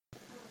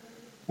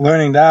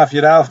Learning Daf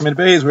Yud Aleph Mid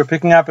Beis. We're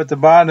picking up at the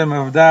bottom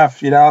of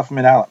Daf Yud Aleph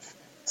Mid Aleph.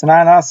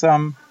 Tanan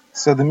Asam.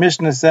 So the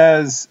Mishnah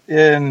says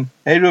in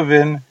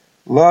Eruvin,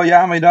 Lo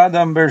Yamid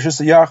Adam Bershus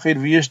Yachid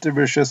V'Yishta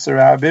Bershus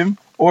Rabim,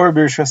 or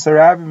Bershus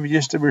Rabim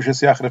V'Yishta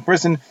Bershus Yachid. A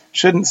person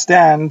shouldn't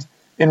stand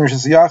in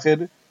Bershus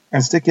Yachid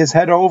and stick his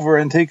head over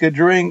and take a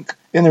drink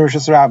in the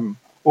Bershus Rabim.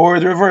 Or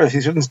the reverse, he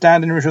shouldn't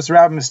stand in Bershus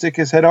Rabim and stick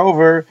his head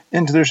over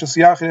into the Bershus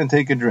Yachid and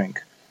take a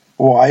drink.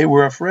 Why?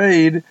 We're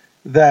afraid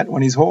that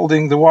when he's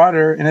holding the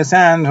water in his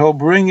hand, he'll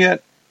bring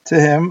it to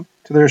him,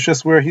 to the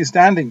Rishus where he's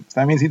standing.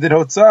 So that means he did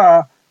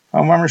Hotzah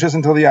from one Rishus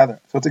until the other.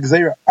 So it's a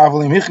Gzeira.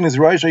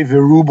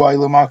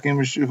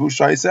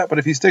 But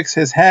if he sticks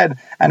his head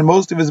and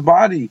most of his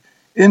body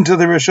into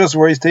the Rishus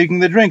where he's taking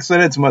the drink, so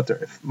then it's mutter.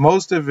 If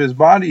most of his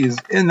body is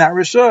in that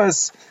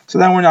Rishus, so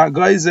then we're not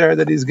geyser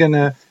that he's going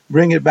to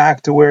bring it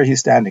back to where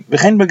he's standing.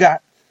 And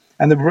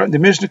the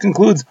Mishnah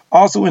concludes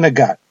also in a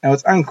gat. Now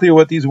it's unclear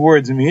what these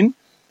words mean.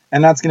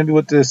 And that's going to be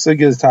what the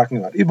sugya is talking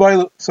about.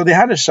 So they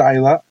had a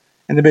shaila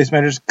in the base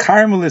matters,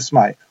 karmelis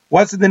mai.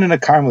 What's it then in a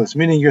karmelis?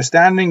 Meaning you're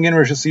standing in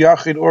Rishus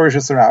Yachid or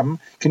Rishus Rabim.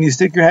 Can you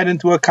stick your head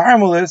into a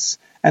karmelis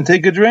and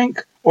take a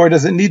drink? Or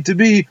does it need to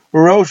be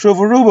rosh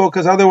over rubo?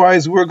 Because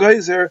otherwise we're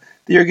geyser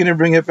that you're going to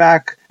bring it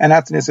back, and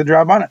that's nisa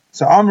drabana.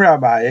 So Amr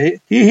Abaye,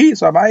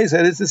 So Abaye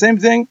said it's the same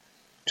thing.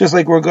 Just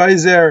like we're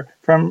geyser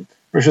from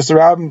Rishus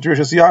Rabim to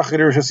Rishus Yachid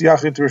or Rishus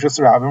Yachid to Rishus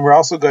Rabim, we're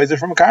also geyser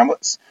from a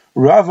karmelis.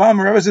 Rav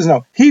says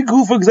no. He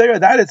gufa gzeira,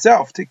 that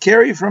itself, to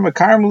carry from a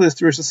karmelis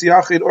to Rishus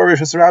Yachid or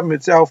Rishus Rabim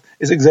itself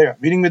is a gzeira.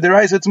 Meaning with the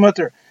rice, it's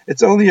mutter.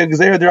 It's only a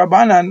gzeira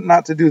d'Rabbanan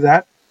not to do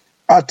that.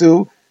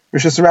 Atu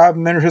Rishus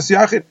Rabim and Rishus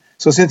Yachid.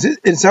 So since it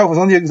itself is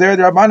only a gzeira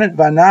d'Rabbanan,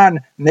 vanan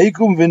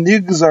nekum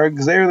v'nigzar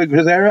gzeira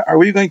l'gzeira, are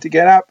we going to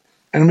get up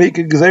and make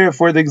a gzeira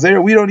for the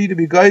gzeira? We don't need to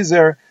be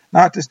geyser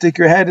not to stick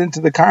your head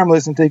into the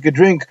karmelis and take a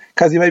drink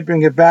because you might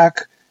bring it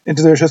back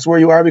into the Rishus where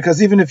you are.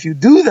 Because even if you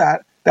do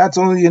that, that's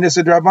only an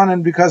Issa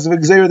Drabanan because of a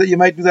Gzeira that you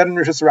might do that in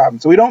Rishus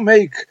Rabim. So we don't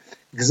make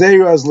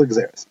Gzeiras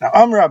l'Gzeiras. Now,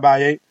 Amr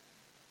Abaye,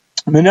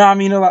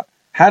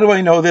 how do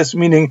I know this?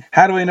 Meaning,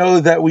 how do I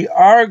know that we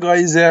are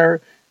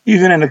Geyser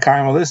even in a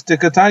Karmelis?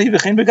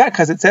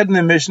 Because it said in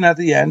the Mishnah at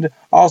the end,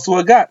 also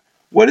a Gat.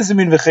 What does it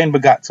mean, v'chein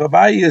begat? So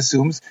Abaye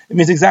assumes it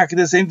means exactly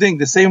the same thing.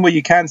 The same way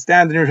you can't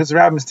stand in Rishus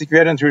Rabim and stick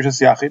your head into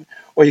Rishus Yachid,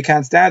 or you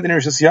can't stand in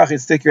Rishus Yachid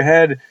and stick your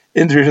head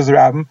into Rishus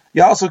Rabim.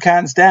 You also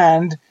can't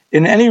stand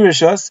in any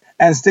Rishus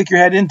and stick your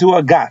head into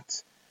a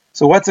gat.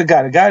 So what's a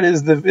gat? A gat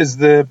is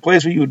the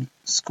place where you would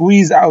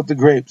squeeze out the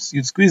grapes.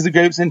 You'd squeeze the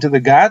grapes into the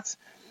gat,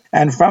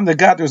 and from the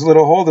gat there's a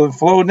little hole that would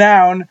flow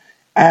down,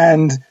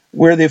 and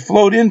where they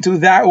flowed into,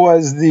 that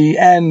was the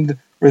end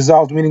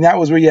result, meaning that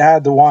was where you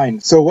had the wine.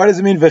 So what does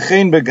it mean,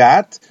 v'chein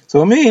begat?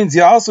 So it means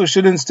you also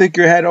shouldn't stick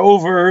your head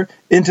over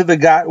into the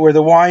gat where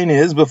the wine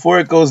is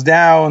before it goes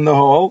down the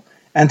hole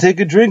and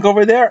take a drink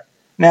over there.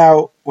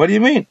 Now, what do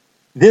you mean?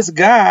 This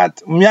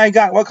gat,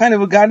 what kind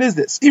of a gat is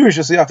this? If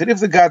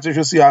the gat's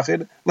Rishus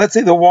Yachid, let's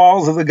say the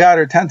walls of the gat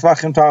are 10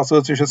 tvachim tall, so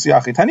it's Rishus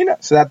Yachid.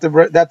 Tanina. So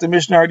that the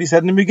Mishnah already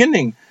said in the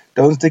beginning.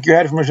 Don't stick your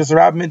head from Rishus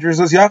Rabim into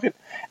Rishus Yachid.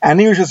 And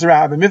in Rishus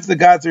Rabim, if the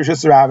gat's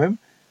Rishus Rabim,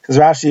 because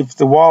Rashi, if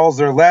the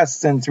walls are less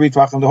than 3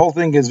 tvachim, the whole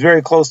thing is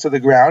very close to the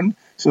ground.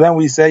 So then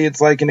we say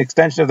it's like an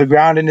extension of the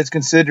ground and it's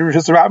considered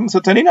Rishus Rabim, so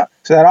Tanina.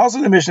 So that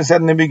also the Mishnah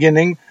said in the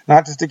beginning,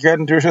 not to stick your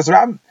head into Rishus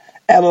Rabim.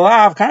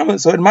 Elav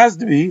karmelis, so it must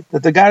be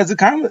that the gat is a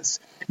karmelis.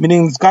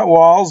 Meaning it's got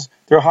walls,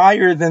 they're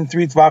higher than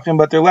 3 tvachim,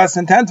 but they're less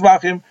than 10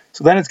 tvachim,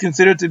 so then it's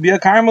considered to be a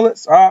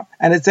karmelis.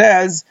 And it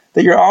says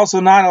that you're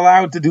also not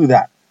allowed to do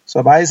that.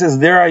 So Abaye says,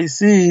 there I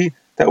see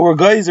that we're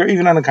geyser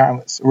even on the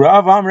karmelis.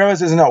 Rav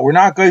says, no, we're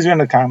not geyser on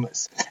the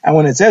karmelis. And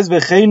when it says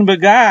v'chein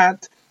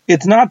begat,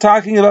 it's not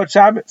talking about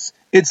Shabbos.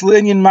 It's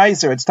linyan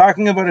meiser. It's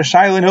talking about a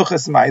shaila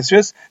hilchas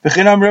meisers.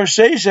 V'chein Rav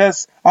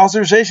Sheshes, also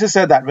Rav Sheshes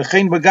said that.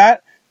 V'chein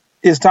begat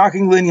is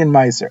talking linyan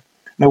meiser.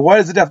 Now, what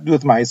does it have to do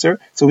with meiser?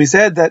 So we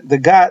said that the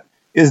gat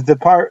is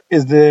the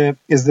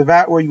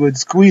vat where you would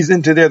squeeze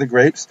into there the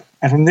grapes,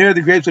 and from there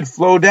the grapes would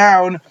flow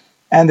down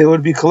and they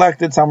would be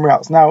collected somewhere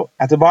else. Now,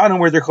 at the bottom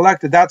where they're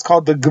collected, that's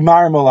called the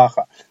gemar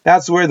malacha.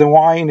 That's where the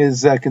wine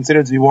is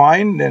considered to be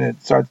wine, and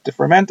it starts to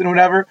ferment and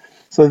whatever.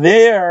 So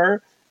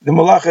there, the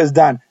malacha is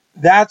done.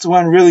 That's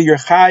when really you're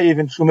chayiv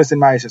in shumas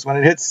and ma'ases, when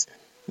it hits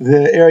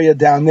the area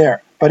down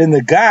there. But in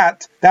the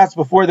gat, that's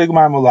before the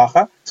gemar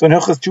malacha. So in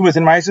hilchas shumas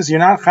and ma'ases, you're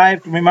not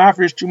chayiv to be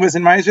mafresh shumas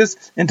and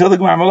ma'ases until the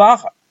gemar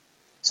malacha.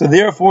 So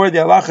therefore, the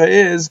halacha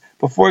is,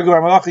 before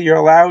gemar malacha, you're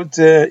allowed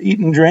to eat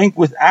and drink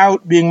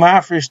without being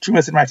mafresh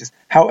shumas and ma'ases.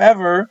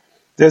 However,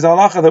 there's a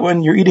halacha that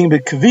when you're eating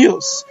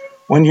b'kavius,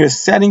 when you're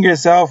setting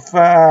yourself,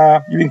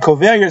 you're being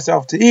kover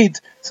yourself to eat,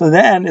 so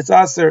then it's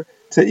aser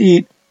to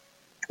eat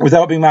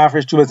without being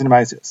mafresh shumas and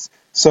ma'ases.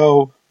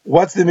 So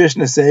what's the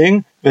Mishnah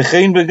saying?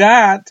 V'chein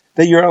begat,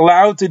 that you're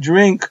allowed to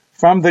drink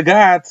from the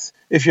gat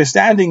if you're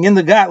standing in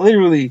the gat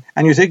literally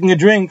and you're taking a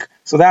drink.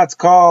 So that's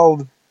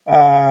called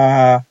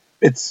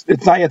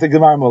it's not yet the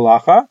gemar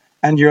malacha,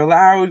 and you're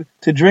allowed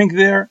to drink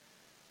there.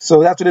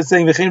 So that's what it's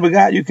saying. V'chein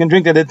begat, you can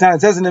drink at the time.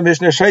 It says in the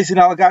Mishnah, shaisin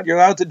al gat, you're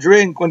allowed to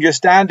drink when you're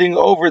standing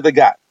over the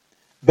gat.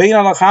 bein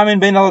al chamin,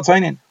 bein al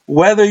tzaynin.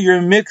 Whether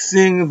you're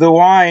mixing the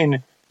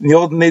wine, in the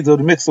olden days they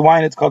would mix the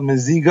wine, it's called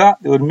meziga.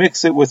 They would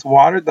mix it with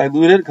water,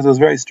 dilute it because it was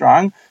very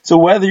strong. So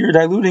whether you're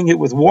diluting it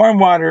with warm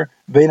water,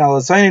 bein al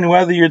tzaynin,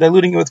 whether you're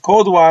diluting it with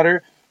cold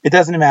water, it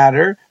doesn't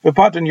matter. You're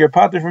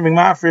potter from being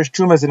mafresh,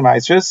 trumas and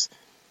maishes,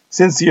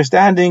 since you're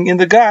standing in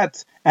the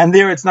gut, and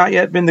there it's not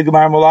yet been the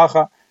gemar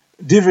malacha.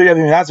 Different Rabbi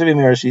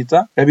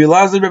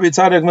Elazar, Rabbi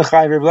Tzadok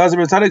Mechayev.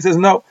 Rabbi Tzadok says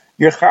no,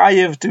 you're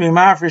chayev to be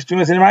mafresh,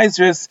 trumas and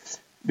maishes,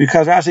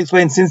 because Rashi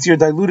explains, since you're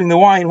diluting the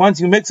wine,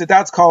 once you mix it,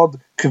 that's called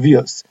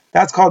kavios.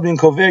 That's called being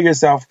kover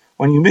yourself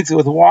when you mix it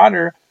with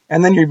water,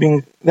 and then you're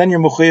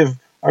mechayev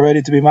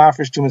already to be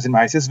mafresh, trumas and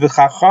maisis.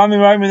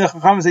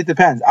 It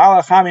depends.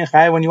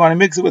 When you want to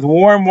mix it with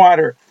warm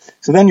water,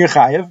 so then you're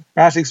chayev.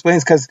 Rashi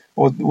explains because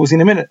we'll see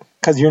in a minute,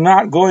 because you're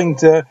not going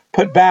to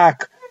put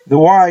back the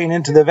wine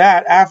into the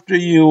vat after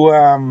you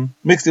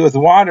mix it with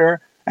water,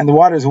 and the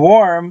water is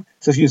warm.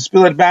 So if you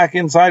spill it back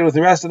inside with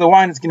the rest of the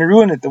wine, it's going to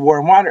ruin it, the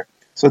warm water.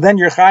 So then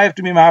you're chayev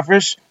to be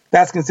mafresh.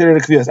 That's considered a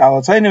kviyas.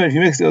 If you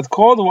mix it with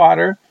cold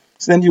water,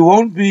 so then you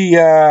won't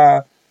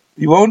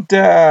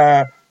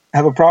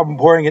have a problem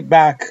pouring it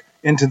back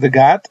into the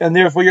gut, and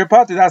therefore your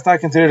potter, that's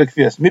not considered a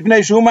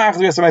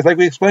kviyas. Like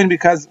we explained,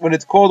 because when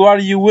it's cold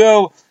water, you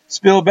will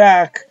spill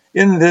back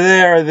into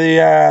there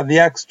the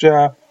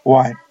extra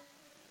wine.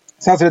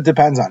 So that's what it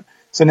depends on.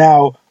 So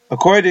now,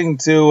 according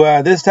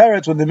to this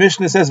teretz, when the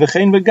Mishnah says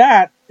v'chein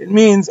begat, it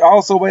means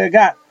also by a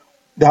gat.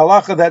 The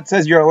halacha that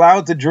says you're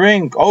allowed to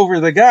drink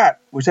over the gat,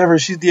 whichever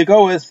shita you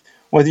go with,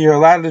 whether you're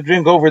allowed to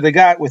drink over the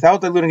gat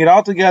without diluting it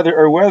altogether,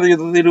 or whether you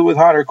dilute it with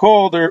hot or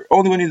cold, or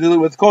only when you dilute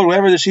it with cold,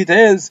 whatever the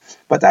shita is,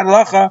 but that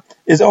halacha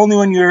is only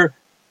when you're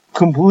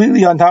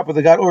completely on top of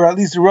the gat, or at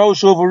least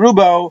rosh over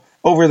rubo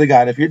over the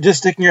gat. If you're just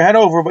sticking your head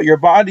over, but your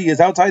body is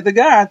outside the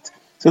gat,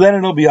 so then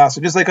it'll be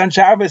aser. Just like on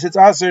Shabbos, it's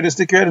aser to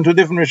stick your head into a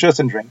different rishus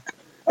and drink.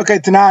 Okay,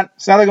 Tanan,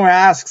 so now the Gemara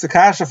asks a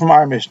kasha from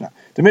our Mishnah.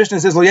 The Mishnah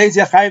says, a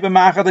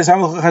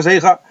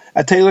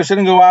tailor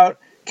shouldn't go out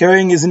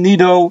carrying his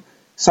needle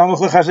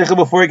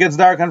before it gets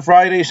dark on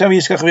Friday.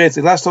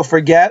 Lest he'll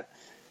forget,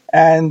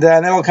 and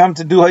then he'll come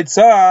to do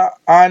haitzah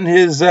on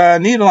his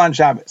needle on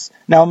Shabbos.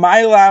 Now,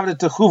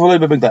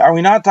 are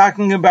we not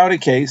talking about a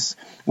case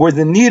where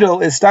the needle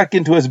is stuck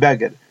into his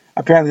beged?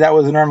 Apparently that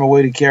was a normal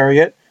way to carry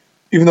it,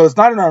 even though it's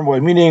not a normal way,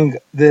 meaning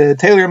the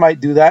tailor might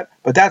do that,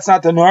 but that's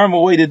not the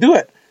normal way to do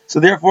it. So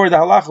therefore, the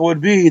halacha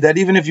would be that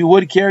even if you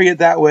would carry it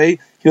that way,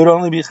 he would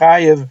only be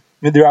chayev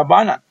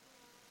midrabanan.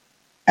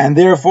 And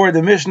therefore,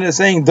 the Mishnah is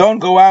saying, don't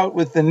go out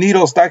with the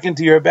needle stuck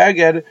into your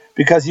beged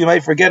because you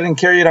might forget and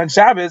carry it on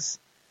Shabbos.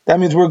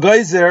 That means we're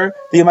geyser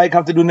that you might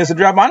come to do nisa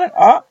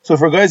drabanan. So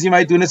for guys, you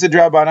might do nisa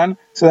drabanan.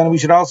 So then we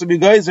should also be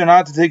geyser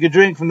not to take a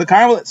drink from the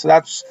Carmelite. So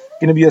that's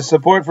going to be a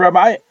support for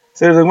Abaye.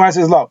 So the Gemara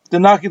says, "Lo, the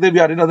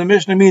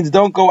Mishnah means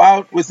don't go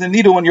out with the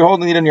needle when you're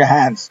holding it in your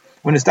hands.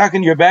 When it's stuck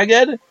in your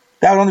beged,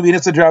 that would only be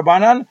nisa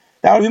drabanan.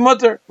 That would be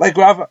mutter, like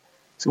Rava."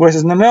 So where it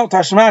says, "No,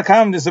 Tashma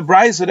come." There's a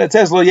brayso that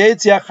says, "Lo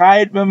yetzia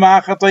chayit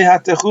b'machatoi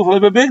hatechuf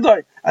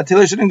lebebigdoi." A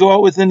tailor shouldn't go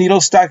out with the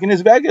needle stuck in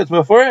his beged. It's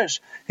mefurish.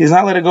 He's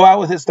not let it go out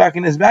with it stuck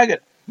in his beged.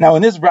 Now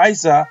in this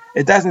brayso,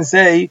 it doesn't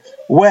say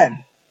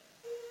when.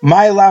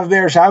 My lav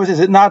be'er Shabbos, is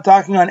it not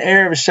talking on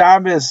Erev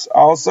Shabbos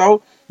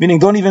also? Meaning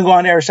don't even go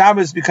on Erev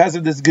Shabbos because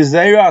of this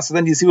gezerah. So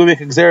then you see we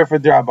make a gezerah for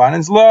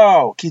D'Rabbanan's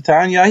lo.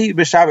 Kitan yahi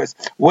b'Shabbos.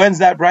 When's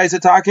that brayso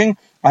talking?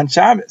 On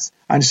Shabbos.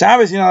 On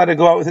Shabbos, you're not allowed to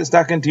go out with it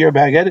stuck into your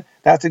beged.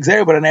 That's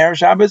gezerah. But on Erev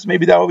Shabbos,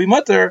 maybe that will be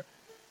mutter,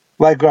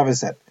 like Rava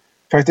said.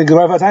 In fact,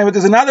 but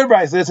there's another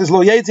brayso that says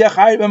lo yetzia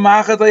chayit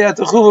b'machat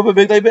yatechuva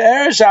b'bigdei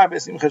be'erev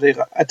Shabbos.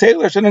 A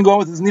tailor shouldn't go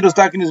with his needle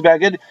stuck in his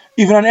beged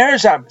even on Erev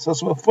Shabbos. So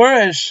it's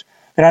mefurish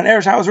that on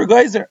Erev Shabbos we're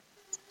geyser.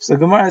 So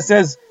Gemara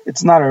says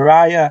it's not a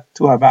raya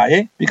to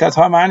Abaye because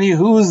Hamani,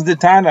 who's the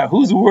Tana?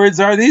 Whose words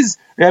are these?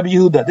 Rabbi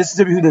Yehuda. This is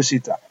Rabbi Yehuda's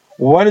shita.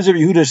 What is Rabbi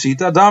Yehuda's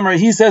shita? Damar,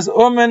 he says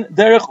umen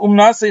derech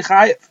umnasei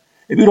chayev.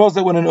 If you holds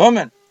that when an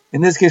umen,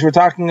 in this case we're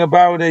talking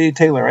about a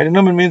tailor, right? An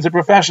umen means a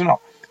professional.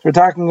 So we're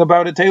talking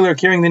about a tailor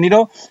carrying the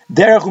needle.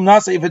 Derech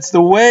umnasei, if it's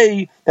the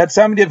way that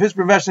somebody of his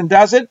profession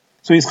does it,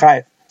 so he's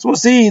chayev. So we'll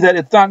see that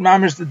it's not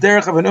mamish the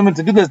derech of an umen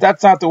to do this.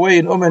 That's not the way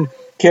an umen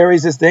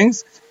carries his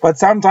things. But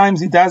sometimes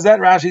he does that.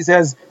 Rashi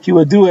says he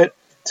would do it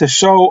to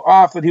show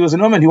off that he was an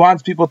umen. He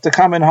wants people to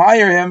come and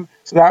hire him.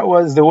 So that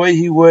was the way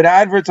he would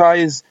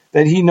advertise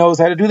that he knows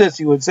how to do this.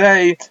 He would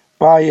say,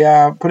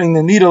 by putting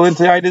the needle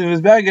into the item of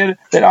his beged,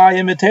 that I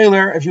am a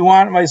tailor. If you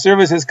want my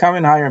services, come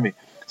and hire me.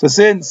 So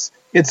since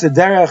it's a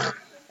derech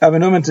of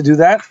an umen to do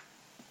that,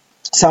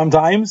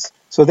 sometimes,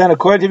 so then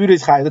according to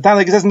Yehuda, Chai, the time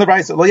like it says in the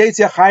Brayso,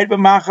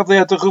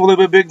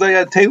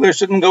 a tailor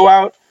shouldn't go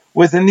out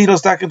with a needle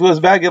stuck into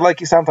his beged like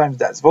he sometimes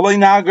does.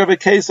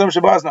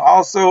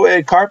 Also,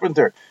 a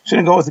carpenter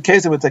shouldn't go with a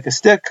kesem. It's like a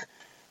stick.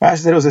 Rashi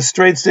said it was a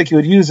straight stick. He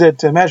would use it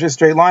to measure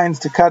straight lines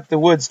to cut the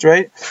wood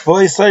straight.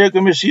 Not a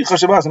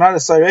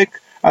sarek.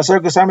 A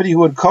sarek was somebody who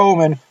would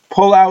comb and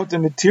pull out the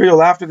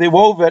material after they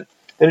wove it,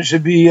 that it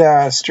should be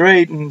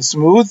straight and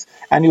smooth.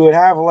 And you would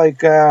have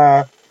like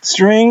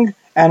string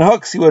and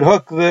hooks. He would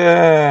hook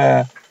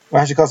the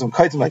Rashi calls them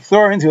kaitim, like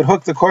thorns. He would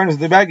hook the corners of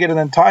the baguette and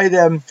then tie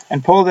them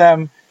and pull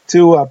them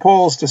to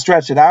poles to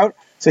stretch it out.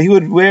 So he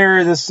would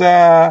wear this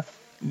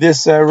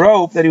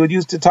rope that he would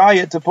use to tie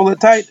it, to pull it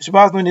tight.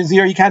 Shabazno in his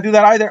ear, you can't do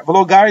that either.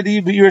 V'lo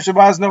gardi b'ir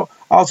Shabazno.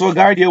 Also a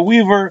guardi, a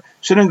weaver,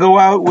 shouldn't go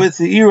out with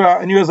the ira.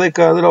 An ira is like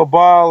a little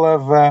ball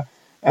of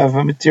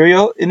a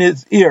material in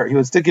his ear. He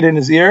would stick it in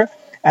his ear,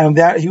 and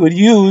that he would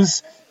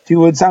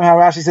somehow,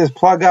 Rashi says,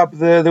 plug up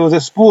there was a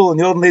spool. In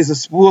the olden days, a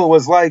spool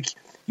was like,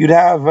 you'd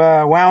have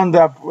wound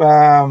up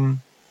wool,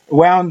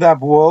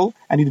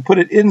 and you'd put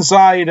it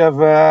inside of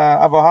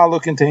a hollow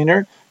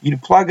container.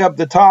 You'd plug up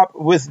the top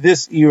with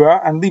this ira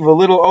and leave a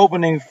little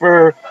opening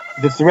for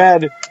the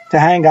thread to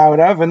hang out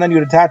of, and then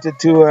you'd attach it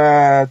to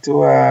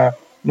a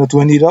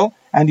needle,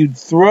 and you could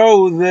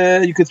throw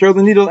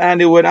the needle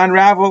and it would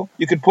unravel.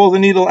 You could pull the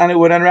needle and it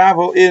would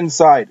unravel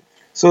inside.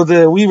 So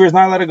the weaver is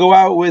not allowed to go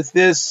out with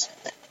this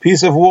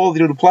piece of wool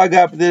that he would plug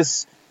up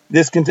this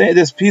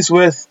piece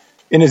with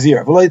in his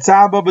ear.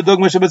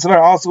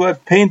 Also a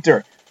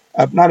painter.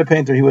 Not a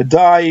painter, he would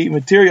dye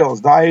material.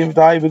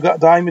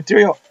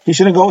 He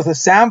shouldn't go with a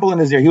sample in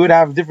his ear. He would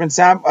have a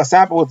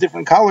sample with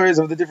different colors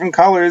of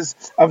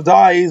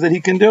dyes that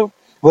he can do.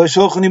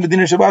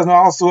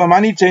 Also a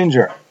money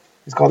changer.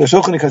 He's called a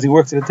shulchan because he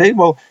works at a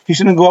table. He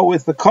shouldn't go out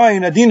with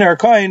a dinar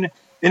coin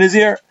in his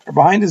ear or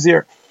behind his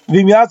ear. So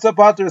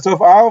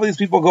if all of these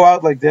people go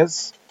out like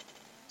this,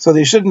 so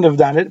they shouldn't have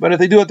done it, but if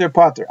they do it, they're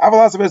pater.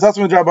 Since we're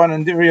talking about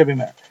an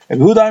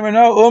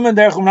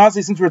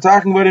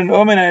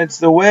umen and it's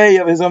the way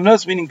of his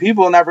umnus, meaning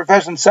people in that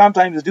profession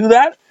sometimes do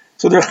that,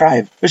 so they're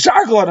chayiv.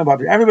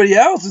 Everybody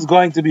else is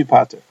going to be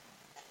pater.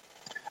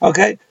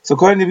 Okay, so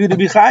according to you to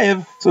be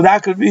chayiv, so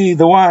that could be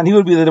the one, he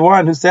would be the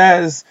one who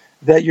says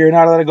that you're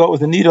not allowed to go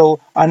with a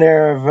needle on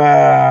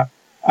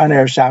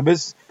Erev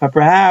Shabbos, but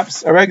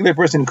perhaps a regular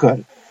person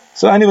could.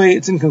 So anyway,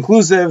 it's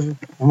inconclusive.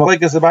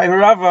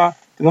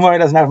 The Gemara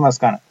doesn't have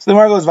maskana. So the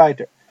Gemara goes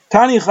weiter.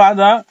 Tani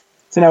chada.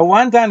 So now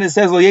one time it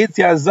says lo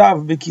yetzi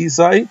azav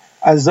b'kisai.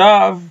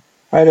 Azav,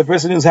 right? A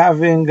person who's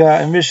having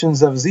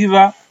emissions of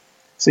ziva,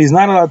 so he's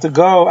not allowed to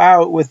go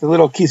out with the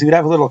little kis. He would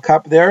have a little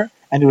cup there,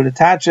 and he would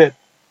attach it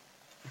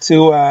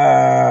to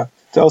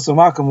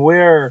Osamakum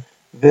where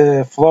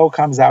the flow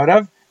comes out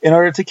of, in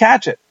order to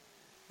catch it.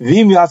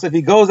 Vim yas, if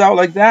he goes out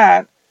like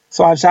that,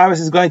 so on Shabbos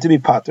he's going to be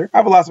pater.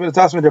 So that's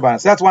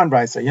one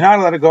brisa. You're not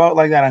allowed to go out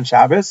like that on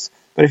Shabbos,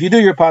 but if you do,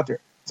 you're pater.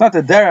 It's not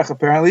the derech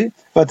apparently,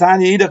 but then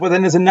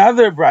there's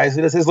another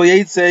brisa that says lo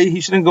yetze,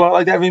 he shouldn't go out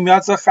like that. Vim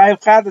yatsa chayiv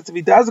chatas. If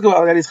he does go out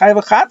like that, he's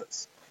chayiv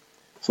chatas.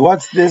 So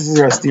what's this? Is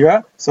there a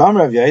stira? So I'm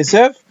Rav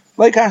Yosef.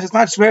 Like it's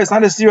not shver, it's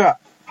not a stira.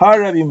 Har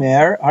Rabbi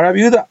Meir, Har Rabbi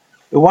Yehuda.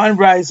 The one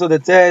brisa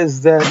that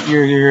says that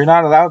you're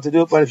not allowed to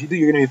do it, but if you do,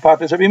 you're going to be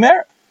pater. It's Rabbi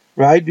Meir,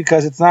 right?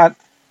 Because it's not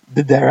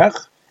the derech,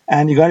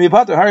 and you're going to be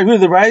pater. Har Rabbi Yehuda,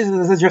 the brisa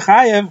that says you're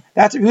chayiv,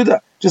 that's Rabbi Yehuda.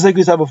 Just like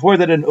we saw before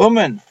that an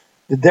umen,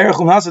 the derech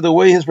umnasa, the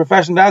way his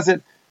profession does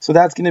it, so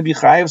that's going to be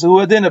chayiv. So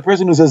who then a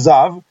person who's a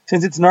zav,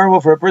 since it's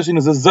normal for a person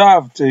who's a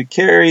zav to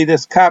carry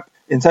this cup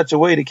in such a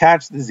way to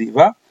catch the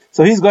ziva,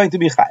 so he's going to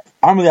be chayiv.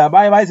 Amrli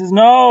Abai says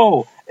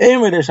no.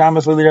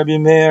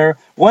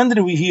 When did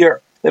we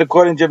hear that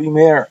according to Rabbi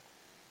Meir,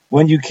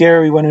 when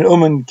an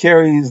uman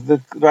carries the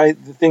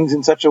things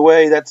in such a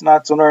way that's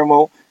not so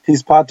normal,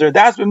 he's pater.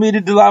 That's when we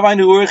did the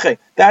lavainu urche.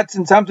 That's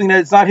in something that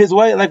it's not his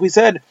way. Like we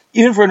said,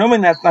 even for an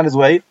uman, that's not his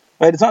way.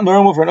 Right? It's not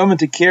normal for an uman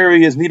to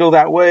carry his needle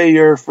that way,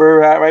 or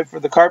for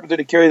the carpenter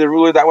to carry the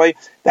ruler that way.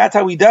 That's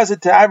how he does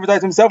it to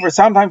advertise himself, or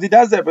sometimes he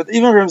does that. But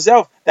even for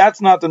himself, that's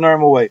not the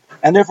normal way.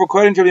 And therefore,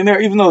 according to Rabbi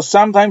Meir, even though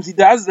sometimes he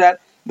does that,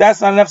 that's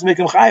not enough to make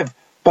him chayiv.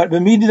 But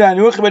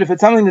if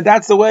it's something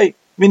that's the way,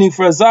 meaning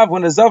for a zav,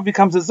 when a zav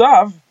becomes a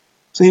zav,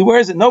 so he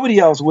wears it. Nobody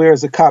else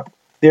wears a cup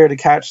there to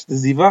catch the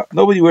ziva.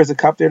 Nobody wears a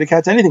cup there to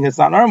catch anything. It's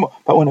not normal.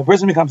 But when a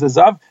person becomes a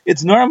zav,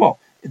 it's normal.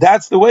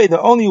 That's the way.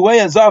 The only way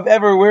a zav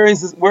ever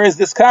wears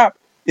this cup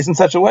is in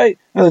such a way.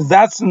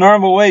 That's the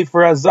normal way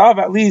for a zav,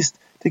 at least,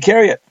 to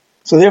carry it.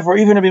 So therefore,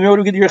 even if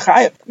you get your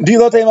chayiv,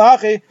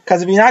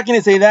 because if you're not going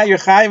to say that you're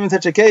chayiv in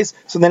such a case,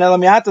 so then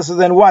elamiyata. So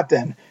then what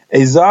then?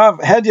 A zav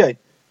hedyot.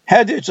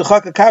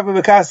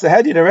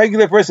 Hedyot, a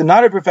regular person,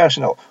 not a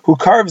professional, who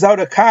carves out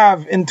a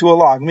kav into a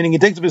log, meaning he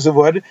takes a piece of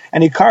wood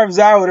and he carves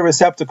out a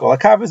receptacle. A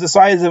kav is the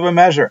size of a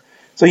measure.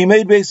 So he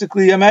made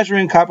basically a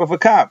measuring cup of a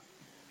kav.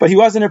 But he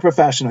wasn't a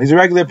professional, he's a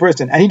regular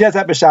person, and he does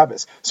that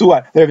b'Shabbos. So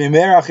what? So are we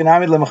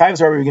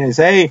going to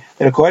say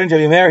that according to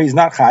Rabbi Meir, he's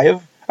not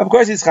chayiv? Of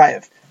course he's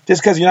chayiv.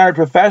 Just because you're not a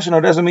professional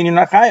doesn't mean you're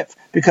not chayiv.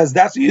 Because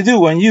that's what you do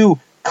when you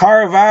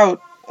carve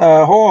out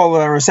a hole,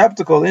 a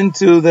receptacle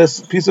into this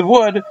piece of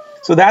wood.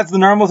 So that's the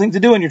normal thing to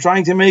do when you're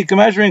trying to make a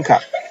measuring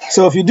cup.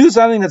 So if you do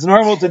something that's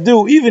normal to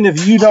do, even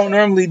if you don't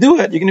normally do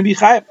it, you're going to be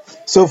chayiv.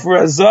 So for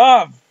a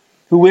zav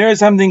who wears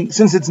something,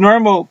 since it's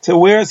normal to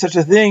wear such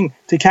a thing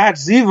to catch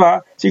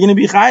ziva, so you're going to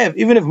be chayiv,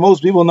 even if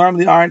most people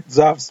normally aren't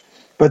zavs.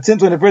 But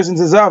since when a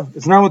person's a zav,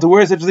 it's normal to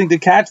wear such a thing to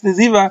catch the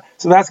ziva,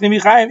 so that's going to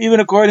be chayiv, even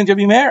according to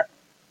Rabbi Meir.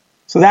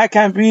 So that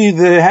can't be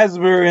the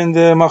hezber and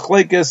the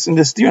machlekes and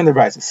the steer and the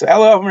brises. So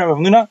Ella of Rav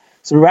Nuna.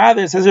 So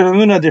rather, it says Rav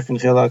Huna a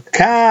different chiluk.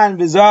 Kan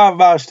b'zav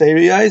bal shtei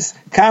riyos,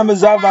 kan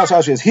b'zav bal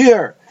shalosh riyos.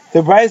 Here,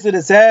 the brayso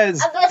that says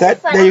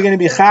that you're going to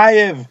be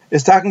chayiv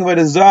is talking about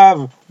a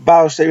zav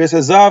bal shtei riyos, a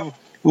zav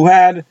who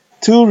had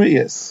 2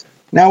 riyos.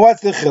 Now,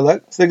 what's the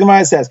chiluk? So the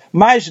Gemara says,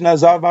 Ma'ishna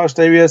zav bal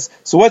shtei riyos.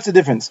 So what's the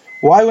difference?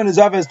 Why, when a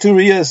zav has 2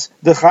 riyos,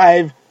 the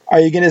chayiv, are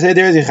you going to say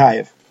there is a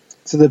chayiv?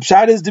 So the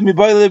pshat is the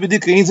miboyle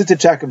b'dika, he needs to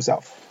check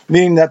himself.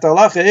 Meaning that the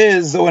halacha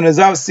is that when a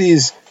zav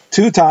sees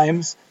 2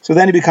 times, so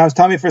then he becomes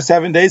tummy for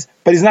 7 days,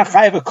 but he's not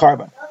chayiv a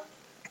carbon.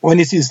 When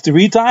he sees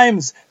 3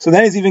 times, so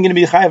then he's even going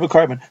to be chayiv a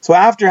carbon. So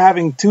after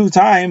having 2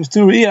 times,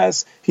 2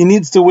 riyas, he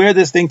needs to wear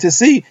this thing to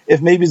see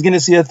if maybe he's going to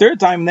see a 3rd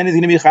time, and then he's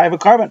going to be chayiv a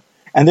carbon.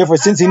 And therefore,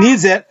 since he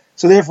needs it,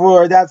 so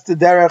therefore that's the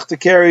derech to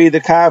carry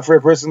the kav for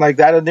a person like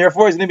that, and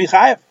therefore he's going to be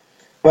chayiv.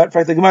 But in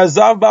fact, the Gemara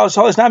zav bal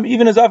shalosh nam,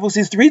 even a zav who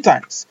sees 3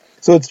 times.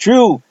 So it's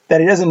true that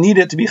he doesn't need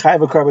it to be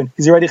chayiv a carbon.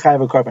 He's already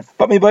chayiv a carbon.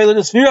 But maybe the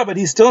sphira, but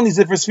he still needs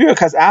it for sphira,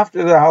 because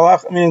after the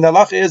halach, meaning the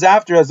halach is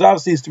after a zav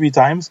sees 3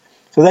 times,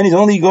 so then he's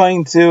only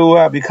going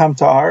to become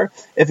tahar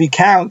if he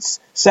counts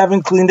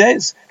 7 clean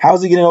days. How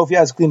is he going to know if he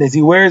has clean days?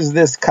 He wears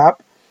this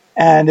cup,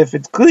 and if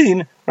it's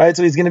clean, right,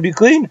 so he's going to be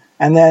clean,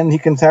 and then he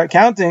can start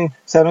counting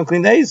 7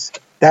 clean days.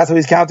 That's what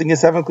he's counting, his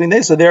 7 clean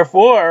days. So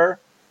therefore,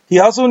 he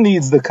also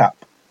needs the cup.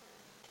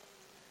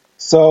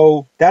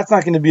 So that's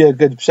not going to be a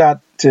good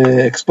shot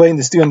to explain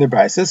the stew in the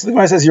brisa. So the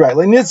Gemara says, you're right.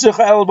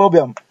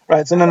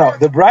 Right, so no.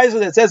 The brisa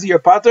that says you're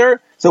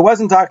pater, so it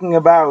wasn't talking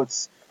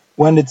about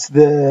when it's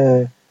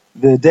the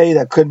day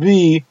that could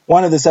be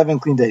one of the 7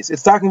 clean days.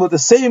 It's talking about the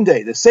same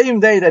day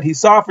that he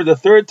saw for the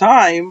 3rd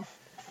time,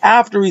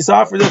 after he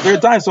saw for the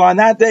 3rd time. So on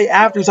that day,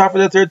 after he saw for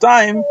the 3rd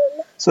time,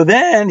 so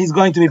then he's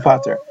going to be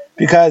pater,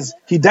 because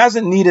he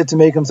doesn't need it to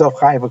make himself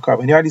chayiv a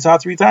carbon. He already saw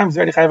 3 times, he's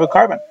already chayiv a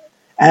carbon.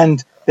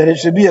 And that it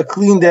should be a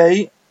clean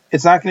day,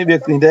 it's not going to be a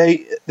clean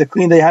day. The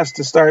clean day has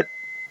to start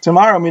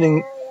tomorrow,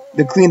 meaning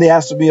the clean day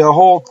has to be a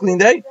whole clean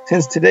day.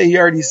 Since today he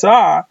already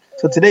saw,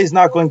 so today is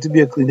not going to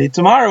be a clean day.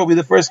 Tomorrow will be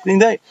the first clean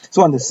day.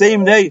 So on the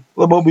same day,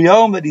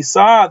 Labobiyom, that he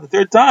saw the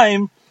 3rd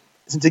time,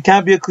 since it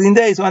can't be a clean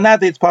day, so on that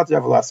day it's pater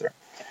avalasser.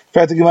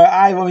 But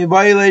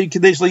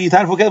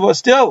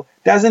still,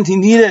 doesn't he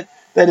need it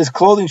that his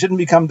clothing shouldn't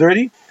become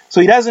dirty? So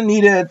he doesn't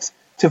need it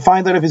to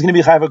find out if he's going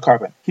to be chayiv a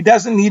carbon. He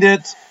doesn't need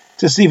it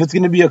to see if it's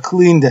going to be a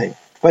clean day.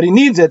 But he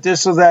needs it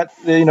just so that,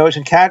 it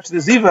should catch the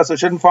ziva, so it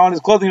shouldn't fall on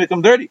his clothing and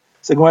become dirty.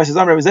 So Gemara says,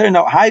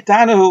 no, hi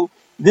Tanahu,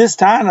 this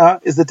Tana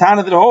is the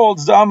Tana that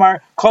holds the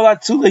Amar,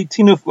 Kolatzule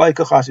Tinuf like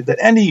a chashiv, that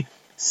any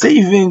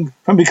saving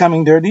from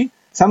becoming dirty,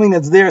 something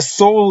that's there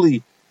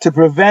solely to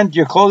prevent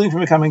your clothing from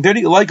becoming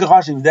dirty, like a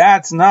chashiv,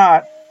 that's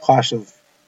not chashiv.